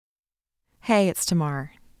Hey, it's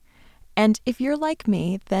Tamar. And if you're like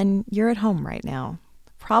me, then you're at home right now,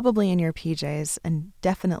 probably in your PJs and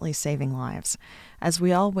definitely saving lives, as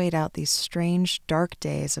we all wait out these strange, dark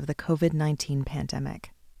days of the COVID-19 pandemic.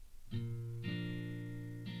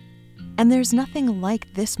 And there's nothing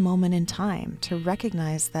like this moment in time to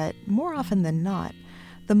recognize that, more often than not,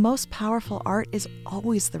 the most powerful art is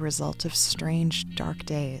always the result of strange, dark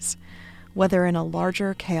days, whether in a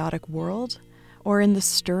larger, chaotic world or in the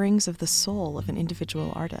stirrings of the soul of an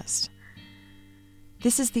individual artist.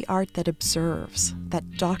 This is the art that observes,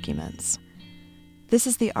 that documents. This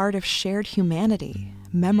is the art of shared humanity,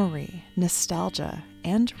 memory, nostalgia,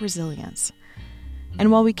 and resilience.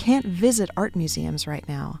 And while we can't visit art museums right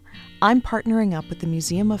now, I'm partnering up with the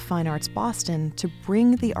Museum of Fine Arts Boston to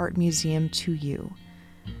bring the art museum to you.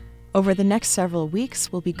 Over the next several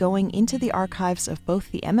weeks, we'll be going into the archives of both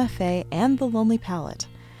the MFA and the Lonely Palette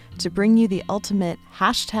to bring you the ultimate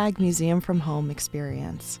 #MuseumFromHome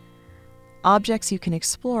experience. Objects you can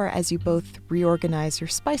explore as you both reorganize your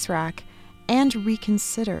spice rack and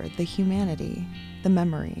reconsider the humanity, the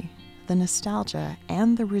memory, the nostalgia,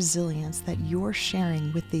 and the resilience that you're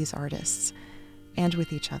sharing with these artists and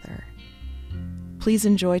with each other. Please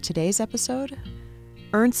enjoy today's episode,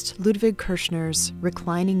 Ernst Ludwig Kirchner's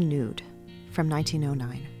Reclining Nude from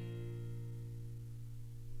 1909.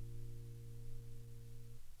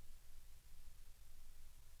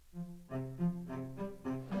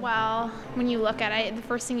 Well, when you look at it, the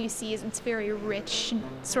first thing you see is it's very rich,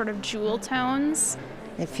 sort of jewel tones.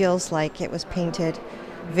 It feels like it was painted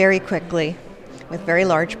very quickly with very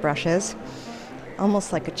large brushes,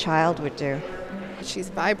 almost like a child would do. She's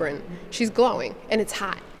vibrant, she's glowing, and it's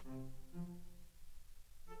hot.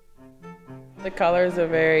 The colors are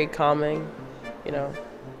very calming, you know.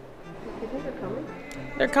 You think they're calming?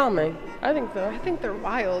 They're calming. I think so. I think they're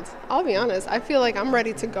wild. I'll be honest, I feel like I'm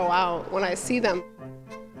ready to go out when I see them.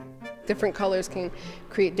 Different colors can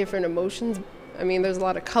create different emotions. I mean, there's a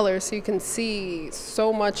lot of colors, so you can see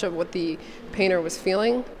so much of what the painter was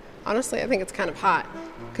feeling. Honestly, I think it's kind of hot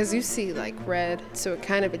because you see like red, so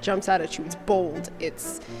it jumps out at you. It's bold,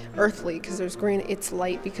 it's earthly because there's green, it's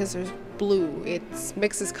light because there's blue. It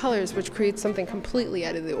mixes colors, which creates something completely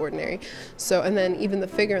out of the ordinary. So, and then even the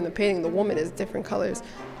figure in the painting, the woman, is different colors.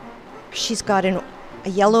 She's got a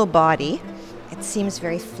yellow body. It seems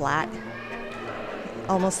very flat,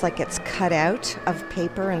 almost like it's cut out of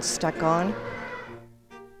paper and stuck on.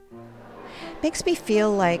 Makes me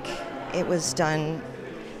feel like it was done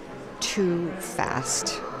too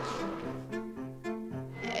fast.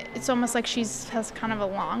 It's almost like she has kind of a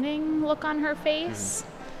longing look on her face.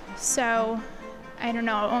 So, I don't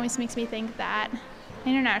know, it always makes me think that,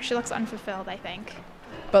 I don't know, she looks unfulfilled, I think.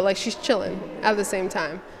 But like she's chilling at the same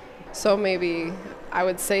time. So maybe I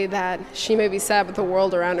would say that she may be sad, but the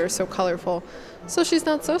world around her is so colorful. So she's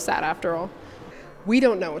not so sad after all. We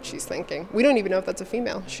don't know what she's thinking. We don't even know if that's a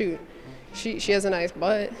female. Shoot. She has a nice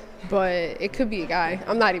butt, but it could be a guy.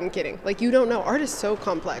 I'm not even kidding. Like, you don't know. Art is so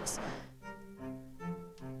complex.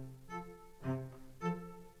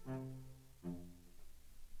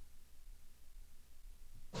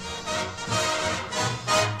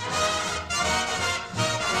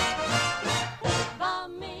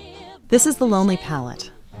 This is The Lonely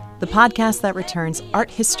Palette, the podcast that returns art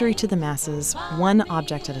history to the masses, one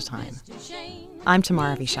object at a time. I'm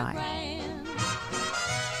Tamar Avishai.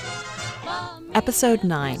 Episode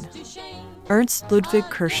 9, Ernst Ludwig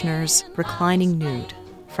Kirchner's Reclining Nude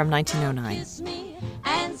from 1909.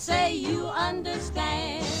 And say you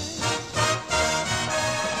understand.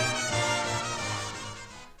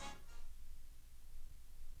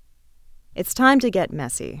 It's time to get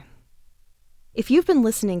messy. If you've been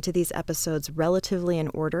listening to these episodes relatively in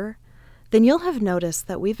order, then you'll have noticed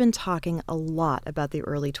that we've been talking a lot about the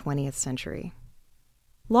early 20th century.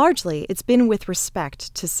 Largely, it's been with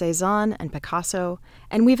respect to Cézanne and Picasso,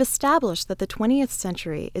 and we've established that the 20th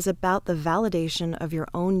century is about the validation of your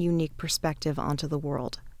own unique perspective onto the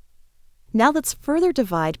world. Now let's further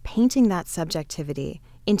divide painting that subjectivity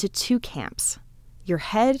into two camps, your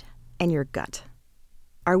head and your gut.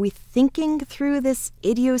 Are we thinking through this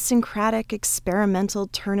idiosyncratic, experimental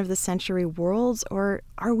turn-of-the-century world, or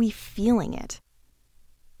are we feeling it?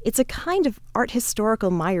 It's a kind of art historical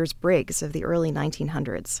Myers-Briggs of the early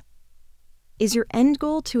 1900s. Is your end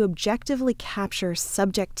goal to objectively capture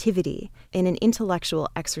subjectivity in an intellectual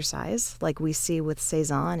exercise, like we see with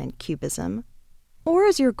Cézanne and Cubism? Or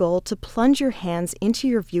is your goal to plunge your hands into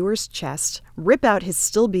your viewer's chest, rip out his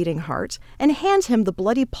still-beating heart, and hand him the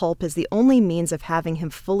bloody pulp as the only means of having him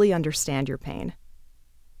fully understand your pain?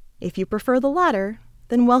 If you prefer the latter,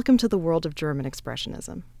 then welcome to the world of German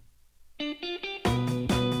Expressionism.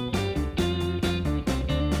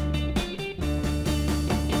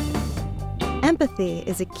 Empathy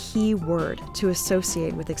is a key word to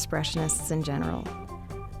associate with Expressionists in general.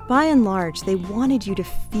 By and large, they wanted you to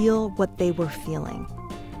feel what they were feeling,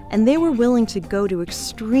 and they were willing to go to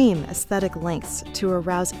extreme aesthetic lengths to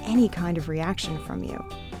arouse any kind of reaction from you.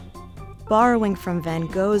 Borrowing from Van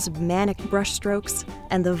Gogh's manic brushstrokes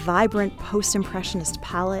and the vibrant post-impressionist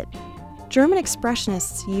palette, German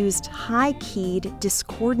Expressionists used high-keyed,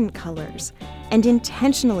 discordant colors and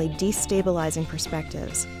intentionally destabilizing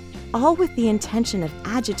perspectives, all with the intention of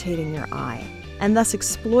agitating your eye and thus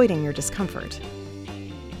exploiting your discomfort.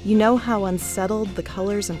 You know how unsettled the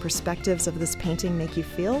colors and perspectives of this painting make you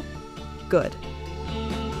feel? Good.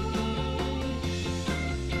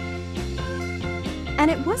 And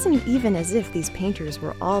it wasn't even as if these painters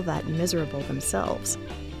were all that miserable themselves.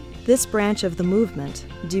 This branch of the movement,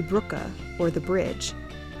 Die Brücke, or the bridge,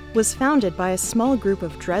 was founded by a small group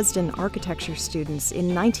of Dresden architecture students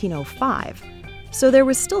in 1905, so there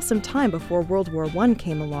was still some time before World War I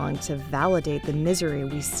came along to validate the misery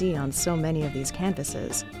we see on so many of these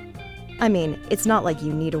canvases. I mean, it's not like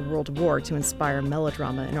you need a world war to inspire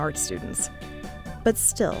melodrama in art students. But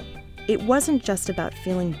still, it wasn't just about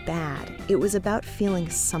feeling bad, it was about feeling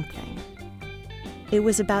something. It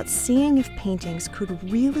was about seeing if paintings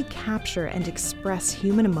could really capture and express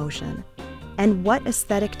human emotion, and what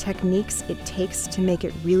aesthetic techniques it takes to make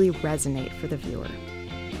it really resonate for the viewer.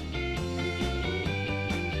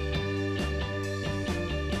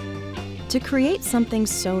 To create something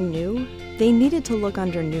so new, they needed to look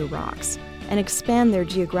under new rocks and expand their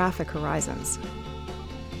geographic horizons.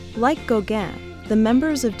 Like Gauguin, the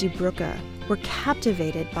members of Die Brücke were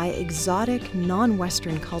captivated by exotic,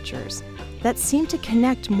 non-Western cultures that seemed to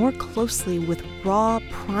connect more closely with raw,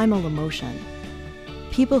 primal emotion.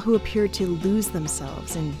 People who appeared to lose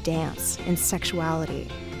themselves in dance, in sexuality,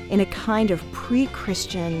 in a kind of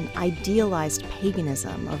pre-Christian, idealized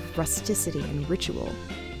paganism of rusticity and ritual.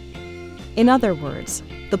 In other words,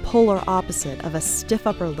 the polar opposite of a stiff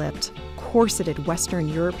upper-lipped, corseted Western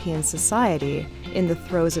European society in the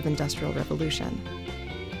throes of Industrial Revolution.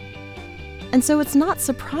 And so it's not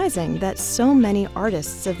surprising that so many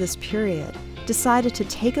artists of this period decided to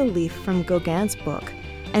take a leaf from Gauguin's book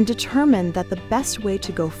and determine that the best way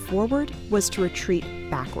to go forward was to retreat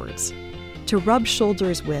backwards, to rub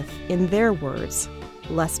shoulders with, in their words,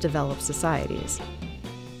 less developed societies.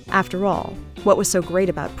 After all, what was so great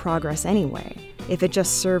about progress anyway, if it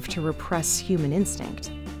just served to repress human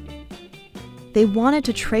instinct? They wanted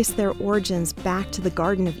to trace their origins back to the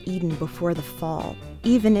Garden of Eden before the fall,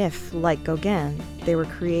 even if, like Gauguin, they were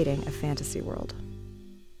creating a fantasy world.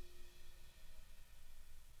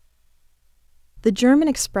 The German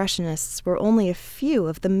Expressionists were only a few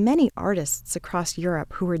of the many artists across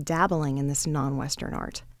Europe who were dabbling in this non-Western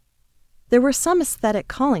art. There were some aesthetic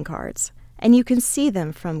calling cards, and you can see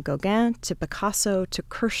them from Gauguin to Picasso to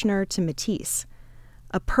Kirchner to Matisse.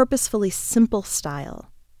 A purposefully simple style,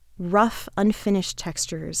 rough, unfinished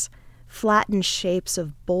textures, flattened shapes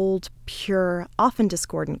of bold, pure, often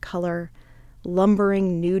discordant color,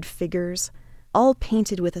 lumbering nude figures, all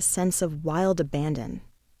painted with a sense of wild abandon.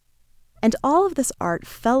 And all of this art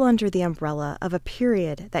fell under the umbrella of a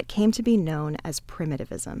period that came to be known as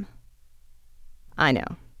primitivism. I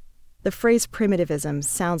know. The phrase primitivism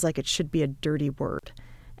sounds like it should be a dirty word,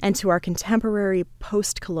 and to our contemporary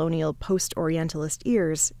post-colonial, post-Orientalist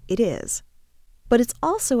ears, it is. But it's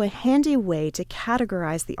also a handy way to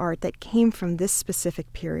categorize the art that came from this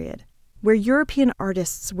specific period, where European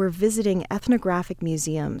artists were visiting ethnographic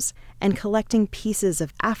museums and collecting pieces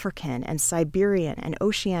of African and Siberian and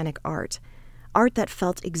oceanic art that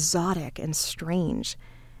felt exotic and strange,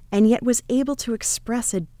 and yet was able to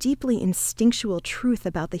express a deeply instinctual truth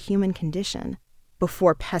about the human condition,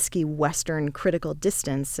 before pesky Western critical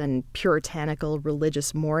distance and puritanical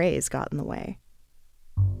religious mores got in the way.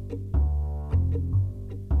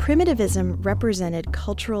 Primitivism represented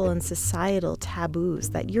cultural and societal taboos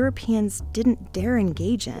that Europeans didn't dare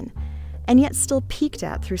engage in, and yet still peeked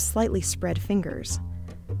at through slightly spread fingers.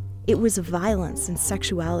 It was violence and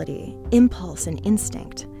sexuality, impulse and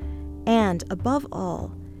instinct, and, above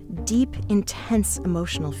all, deep, intense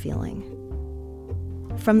emotional feeling.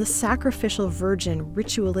 From the sacrificial virgin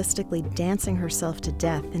ritualistically dancing herself to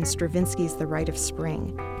death in Stravinsky's The Rite of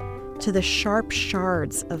Spring, to the sharp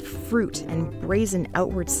shards of fruit and brazen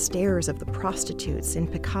outward stares of the prostitutes in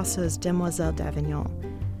Picasso's Demoiselles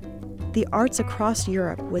d'Avignon, the arts across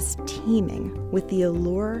Europe was teeming with the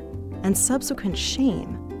allure and subsequent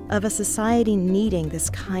shame of a society needing this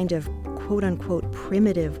kind of quote-unquote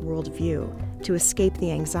primitive worldview to escape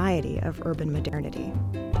the anxiety of urban modernity.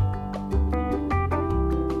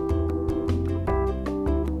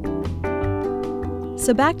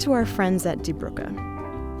 So back to our friends at Die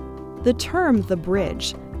Brücke. The term the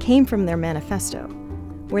bridge came from their manifesto,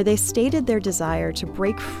 where they stated their desire to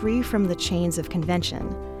break free from the chains of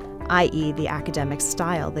convention, i.e. the academic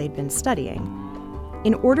style they'd been studying,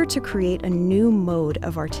 in order to create a new mode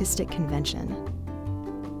of artistic convention.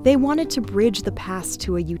 They wanted to bridge the past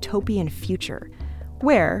to a utopian future,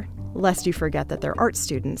 where, lest you forget that they're art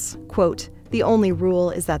students, quote, the only rule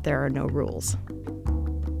is that there are no rules.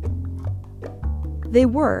 They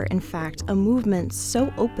were, in fact, a movement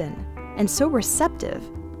so open and so receptive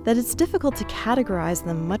that it's difficult to categorize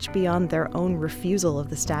them much beyond their own refusal of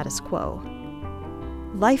the status quo.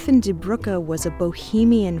 Life in Die Brücke was a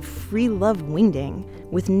bohemian free love wingding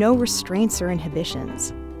with no restraints or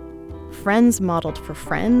inhibitions. Friends modeled for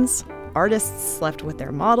friends, artists slept with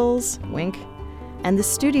their models, wink, and the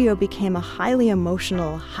studio became a highly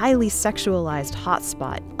emotional, highly sexualized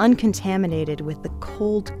hotspot, uncontaminated with the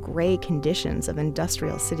cold, gray conditions of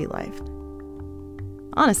industrial city life.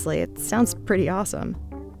 Honestly, it sounds pretty awesome.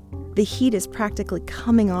 The heat is practically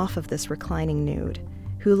coming off of this reclining nude,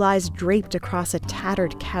 who lies draped across a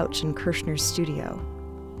tattered couch in Kirchner's studio.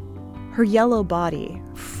 Her yellow body,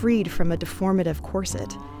 freed from a deformative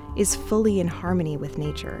corset, is fully in harmony with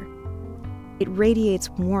nature. It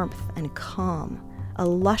radiates warmth and calm, a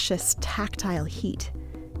luscious, tactile heat,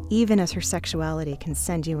 even as her sexuality can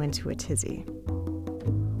send you into a tizzy.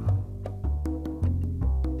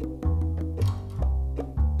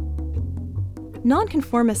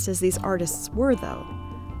 Nonconformist as these artists were, though,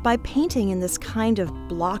 by painting in this kind of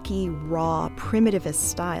blocky, raw, primitivist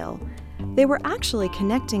style, they were actually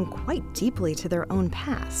connecting quite deeply to their own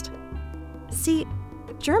past. See,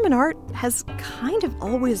 German art has kind of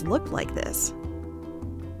always looked like this.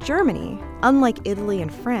 Germany, unlike Italy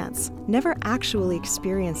and France, never actually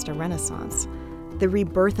experienced a Renaissance, the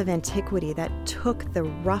rebirth of antiquity that took the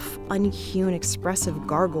rough, unhewn, expressive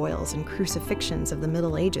gargoyles and crucifixions of the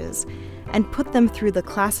Middle Ages and put them through the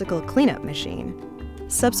classical cleanup machine,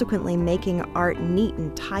 subsequently making art neat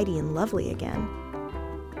and tidy and lovely again.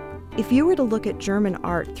 If you were to look at German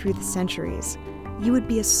art through the centuries, you would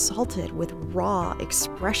be assaulted with raw,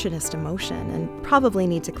 expressionist emotion and probably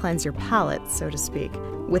need to cleanse your palate, so to speak,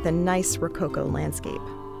 with a nice Rococo landscape.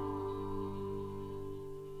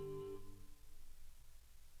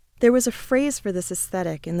 There was a phrase for this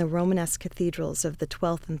aesthetic in the Romanesque cathedrals of the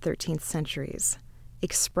 12th and 13th centuries: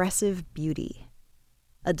 expressive beauty.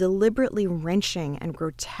 A deliberately wrenching and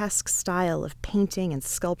grotesque style of painting and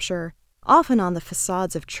sculpture, often on the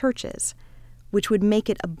facades of churches, which would make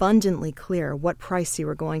it abundantly clear what price you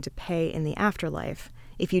were going to pay in the afterlife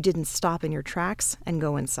if you didn't stop in your tracks and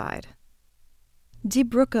go inside. Die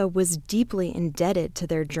Brücke was deeply indebted to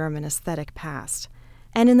their German aesthetic past,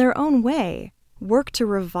 and in their own way, worked to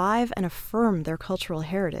revive and affirm their cultural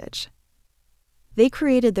heritage. They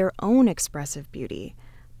created their own expressive beauty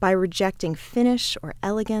by rejecting finish or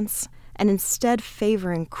elegance and instead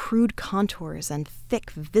favoring crude contours and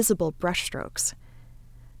thick, visible brushstrokes.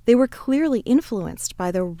 They were clearly influenced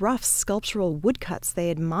by the rough sculptural woodcuts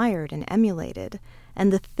they admired and emulated,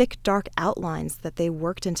 and the thick, dark outlines that they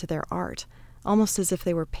worked into their art, almost as if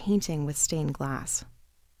they were painting with stained glass.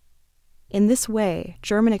 In this way,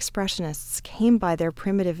 German expressionists came by their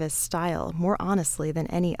primitivist style more honestly than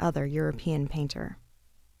any other European painter.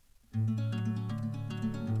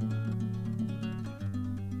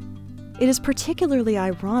 It is particularly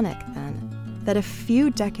ironic, then, that a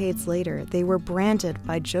few decades later they were branded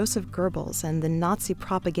by Joseph Goebbels and the Nazi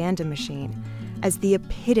propaganda machine as the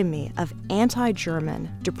epitome of anti-German,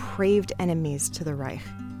 depraved enemies to the Reich.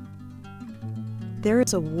 There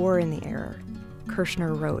is a war in the air,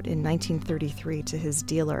 Kirchner wrote in 1933 to his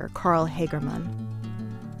dealer, Karl Hagermann.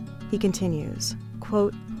 He continues,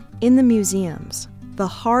 quote, "In the museums, the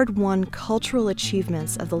hard-won cultural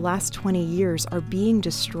achievements of the last 20 years are being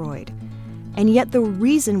destroyed, and yet the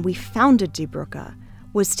reason we founded Die Brücke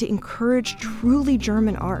was to encourage truly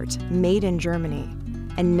German art made in Germany,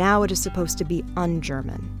 and now it is supposed to be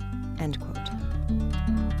un-German," end quote.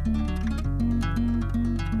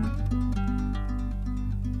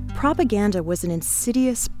 Propaganda was an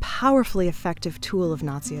insidious, powerfully effective tool of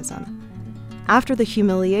Nazism. After the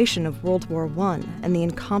humiliation of World War I and the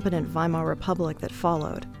incompetent Weimar Republic that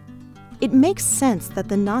followed, it makes sense that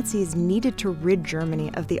the Nazis needed to rid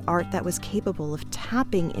Germany of the art that was capable of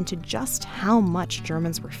tapping into just how much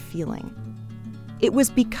Germans were feeling. It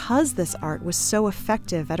was because this art was so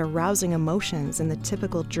effective at arousing emotions in the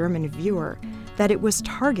typical German viewer that it was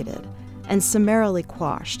targeted and summarily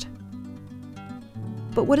quashed.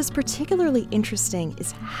 But what is particularly interesting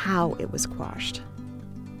is how it was quashed.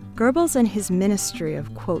 Goebbels and his ministry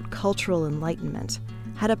of, quote, cultural enlightenment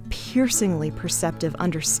had a piercingly perceptive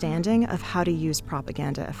understanding of how to use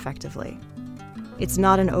propaganda effectively. It's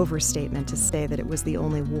not an overstatement to say that it was the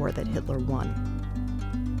only war that Hitler won.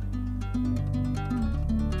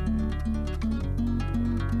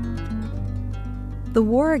 The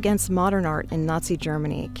war against modern art in Nazi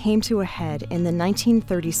Germany came to a head in the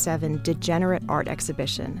 1937 Degenerate Art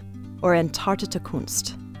Exhibition, or Entartete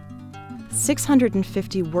Kunst.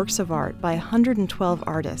 650 works of art by 112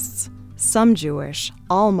 artists, some Jewish,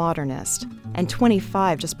 all modernist, and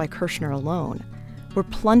 25 just by Kirchner alone, were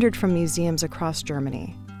plundered from museums across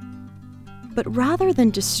Germany. But rather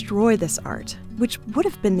than destroy this art, which would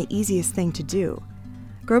have been the easiest thing to do,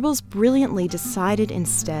 Goebbels brilliantly decided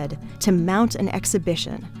instead to mount an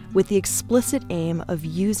exhibition with the explicit aim of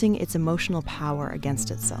using its emotional power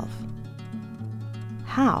against itself.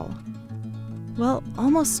 How? Well,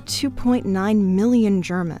 almost 2.9 million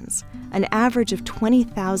Germans, an average of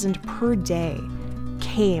 20,000 per day,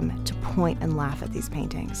 came to point and laugh at these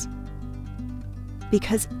paintings.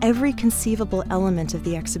 Because every conceivable element of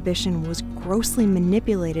the exhibition was grossly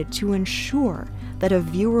manipulated to ensure that a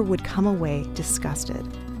viewer would come away disgusted.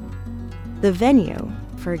 The venue,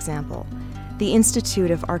 for example, the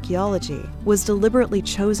Institute of Archaeology, was deliberately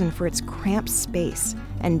chosen for its cramped space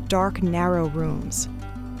and dark, narrow rooms.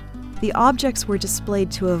 The objects were displayed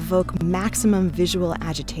to evoke maximum visual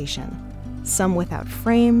agitation, some without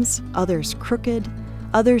frames, others crooked,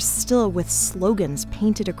 others still with slogans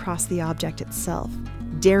painted across the object itself,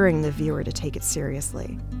 daring the viewer to take it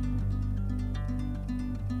seriously.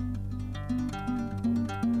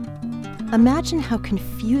 Imagine how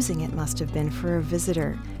confusing it must have been for a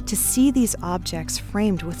visitor to see these objects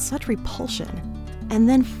framed with such repulsion, and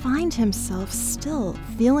then find himself still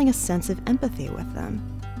feeling a sense of empathy with them.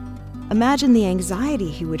 Imagine the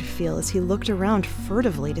anxiety he would feel as he looked around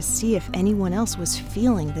furtively to see if anyone else was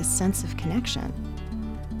feeling this sense of connection.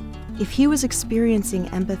 If he was experiencing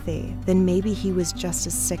empathy, then maybe he was just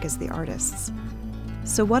as sick as the artists.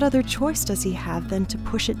 So what other choice does he have than to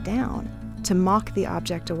push it down, to mock the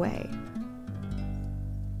object away?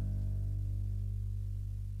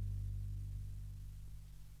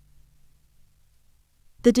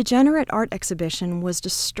 The Degenerate Art Exhibition was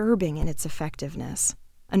disturbing in its effectiveness,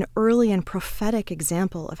 an early and prophetic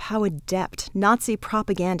example of how adept Nazi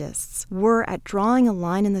propagandists were at drawing a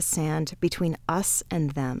line in the sand between us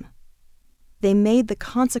and them. They made the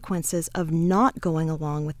consequences of not going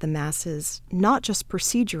along with the masses not just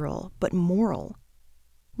procedural, but moral.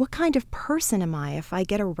 What kind of person am I if I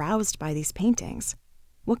get aroused by these paintings?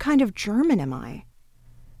 What kind of German am I?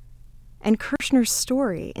 And Kirchner's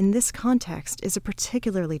story in this context is a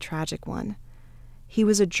particularly tragic one. He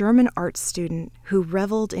was a German art student who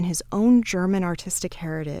reveled in his own German artistic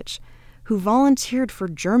heritage, who volunteered for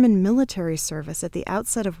German military service at the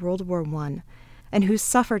outset of World War I, and who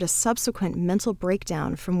suffered a subsequent mental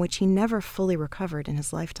breakdown from which he never fully recovered in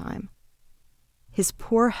his lifetime. His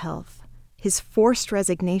poor health, his forced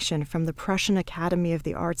resignation from the Prussian Academy of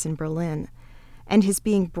the Arts in Berlin, and his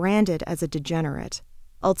being branded as a degenerate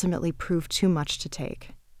ultimately proved too much to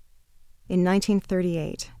take. In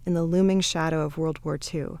 1938, in the looming shadow of World War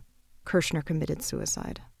II, Kirchner committed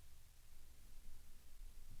suicide.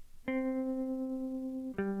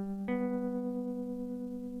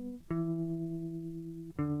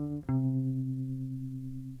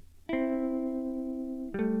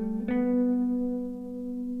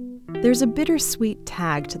 There's a bittersweet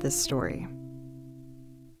tag to this story.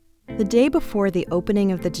 The day before the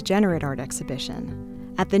opening of the Degenerate Art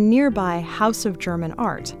Exhibition, at the nearby House of German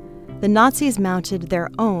Art, the Nazis mounted their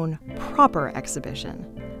own proper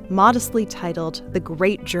exhibition, modestly titled the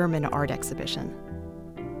Great German Art Exhibition.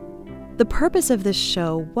 The purpose of this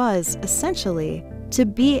show was, essentially, to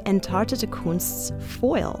be Entartete Kunst's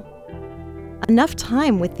foil. Enough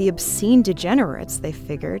time with the obscene degenerates, they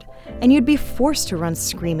figured, and you'd be forced to run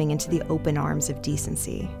screaming into the open arms of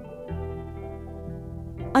decency.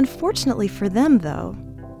 Unfortunately for them, though,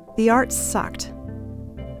 the art sucked.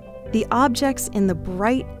 The objects in the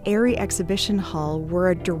bright, airy exhibition hall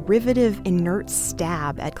were a derivative, inert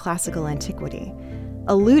stab at classical antiquity,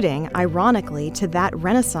 alluding, ironically, to that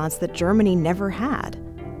Renaissance that Germany never had.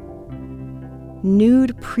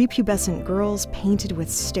 Nude, prepubescent girls painted with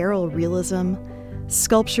sterile realism,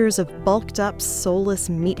 sculptures of bulked-up, soulless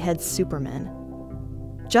meathead supermen.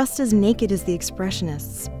 Just as naked as the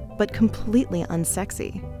Expressionists, but completely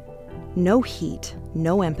unsexy. No heat,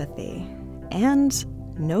 no empathy, and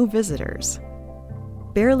no visitors.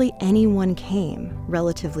 Barely anyone came,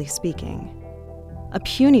 relatively speaking. A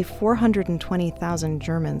puny 420,000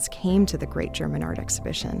 Germans came to the Great German Art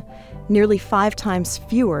Exhibition, nearly 5 times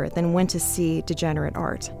fewer than went to see degenerate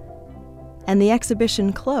art. And the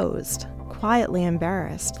exhibition closed, quietly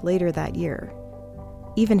embarrassed, later that year.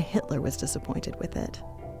 Even Hitler was disappointed with it.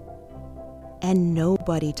 And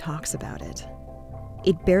nobody talks about it.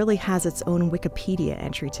 It barely has its own Wikipedia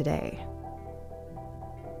entry today.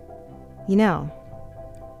 You know,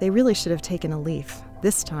 they really should have taken a leaf,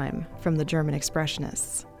 this time, from the German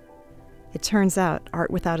Expressionists. It turns out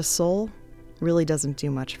art without a soul really doesn't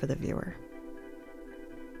do much for the viewer.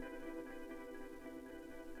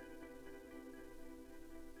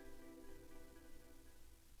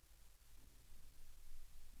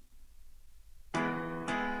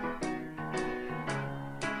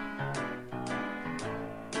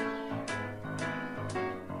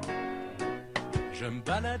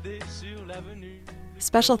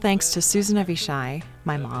 Special thanks to Susan Avishai,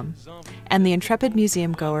 my mom, and the intrepid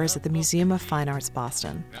museum goers at the Museum of Fine Arts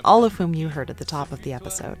Boston, all of whom you heard at the top of the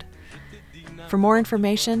episode. For more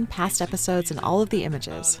information, past episodes, and all of the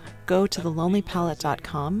images, go to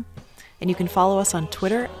thelonelypalette.com, and you can follow us on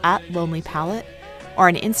Twitter @LonelyPalette or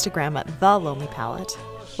on Instagram @TheLonelyPalette.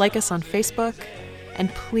 Like us on Facebook, and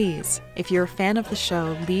please, if you're a fan of the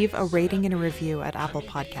show, leave a rating and a review at Apple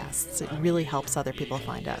Podcasts. It really helps other people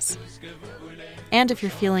find us. And if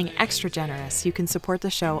you're feeling extra generous, you can support the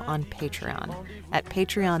show on Patreon at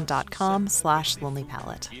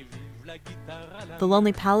patreon.com/lonelypalette. The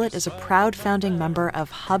Lonely Palette is a proud founding member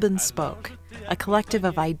of Hub and Spoke, a collective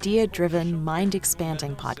of idea-driven,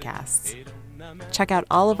 mind-expanding podcasts. Check out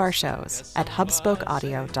all of our shows at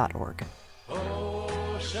hubspokeaudio.org.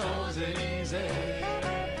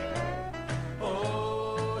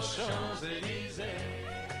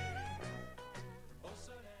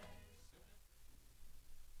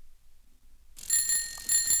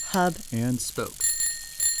 Hub and Spoke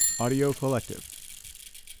Audio Collective.